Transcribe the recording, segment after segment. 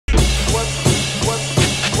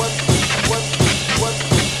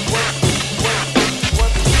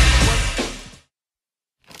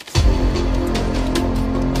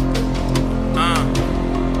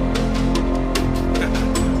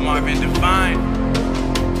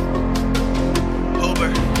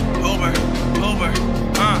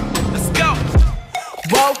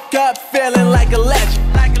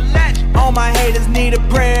my haters need a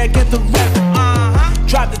prayer, get the rep.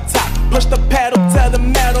 Drop the top, push the pedal, tell the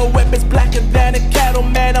metal whip is blacker than a kettle.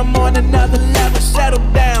 Man, I'm on another level, settle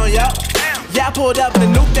down, yo. Yeah, I pulled up with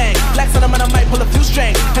a new thing. Flex on them and I might pull a few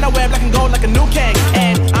strings. And I wear black and gold like a new king.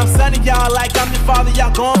 And I'm sunning y'all like I'm your father.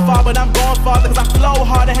 Y'all going far, but I'm going farther, cause I flow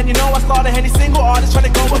harder. And you know I slaughter any single artist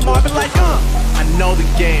trying to go with Marvin like, I know the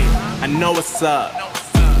game, I know what's up.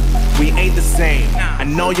 We ain't the same, I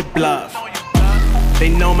know your bluff. They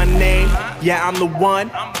know my name, yeah, I'm the one.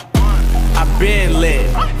 I've been lit,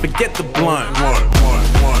 forget the blunt.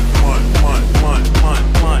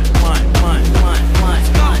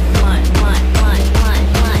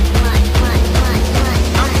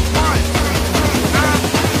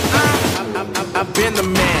 I've been the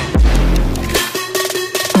man.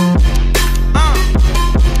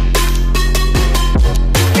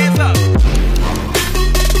 Hands up.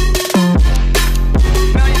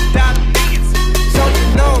 $1,000,000 beats. So you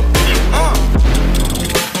know.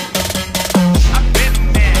 I've been the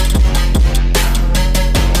man.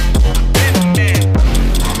 I've been the man.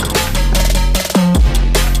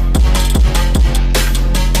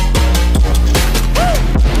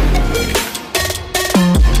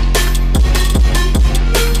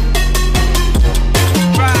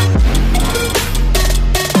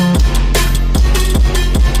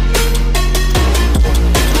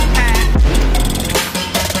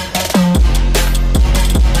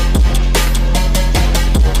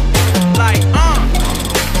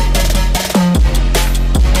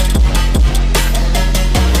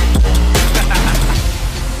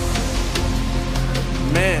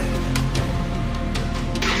 Man,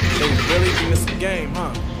 they really think it's a game,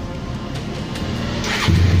 huh?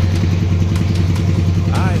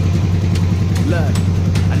 Alright, look,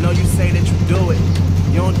 I know you say that you do it.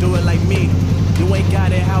 You don't do it like me. You ain't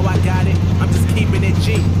got it how I got it. I'm just keeping it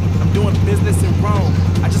G. I'm doing business in Rome.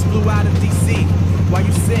 I just flew out of DC. While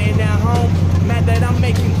you sitting at home, mad that I'm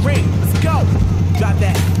making green. Let's go. Drop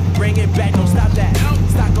that. Bring it back, don't stop that.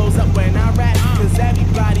 Stock goes up when I rap, cause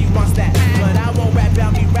everybody wants that. But I won't rap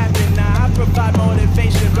out me rapping, nah, I provide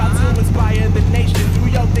motivation. About to inspire the nation, do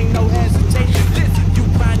your thing, no hesitation. You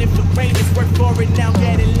grinding for greatness, work for it now,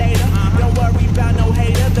 get it later. Don't worry about no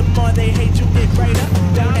hater, the more they hate you get greater.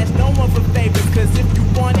 Don't ask no one for favors, cause if you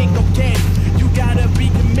want it, go get it. You gotta be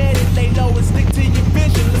committed, lay low and stick to your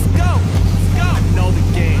vision, let's go. I know the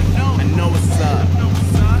game, I know what's up.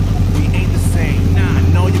 We ain't the same, I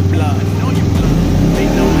know your blood.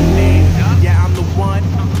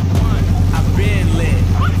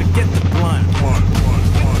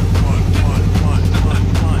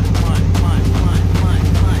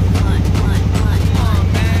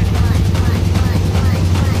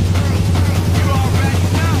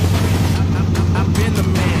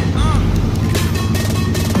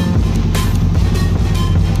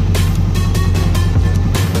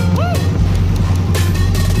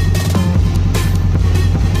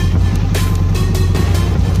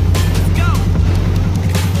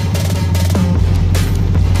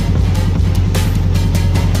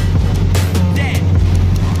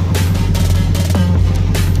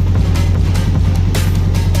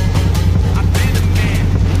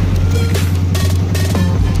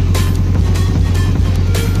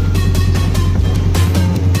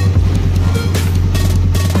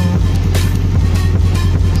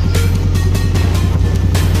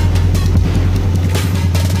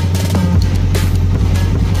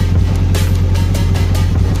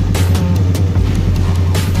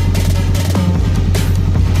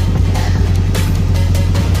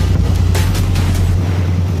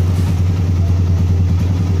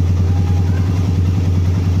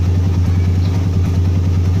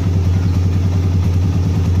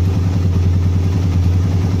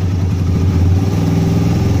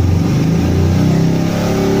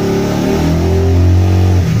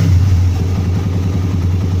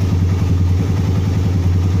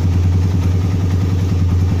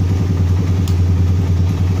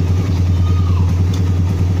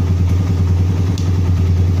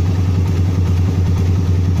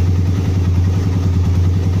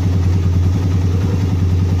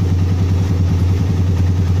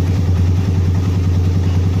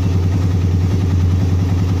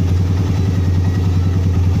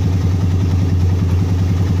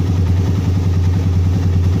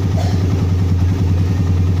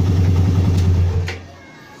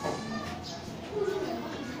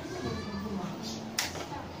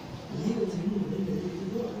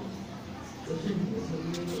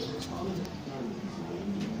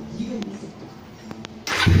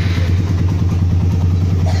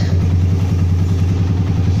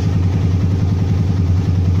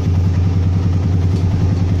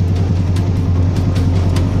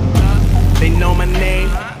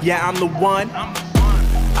 Yeah, I'm the one.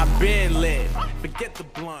 I've been lit. Forget the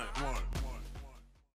blunt.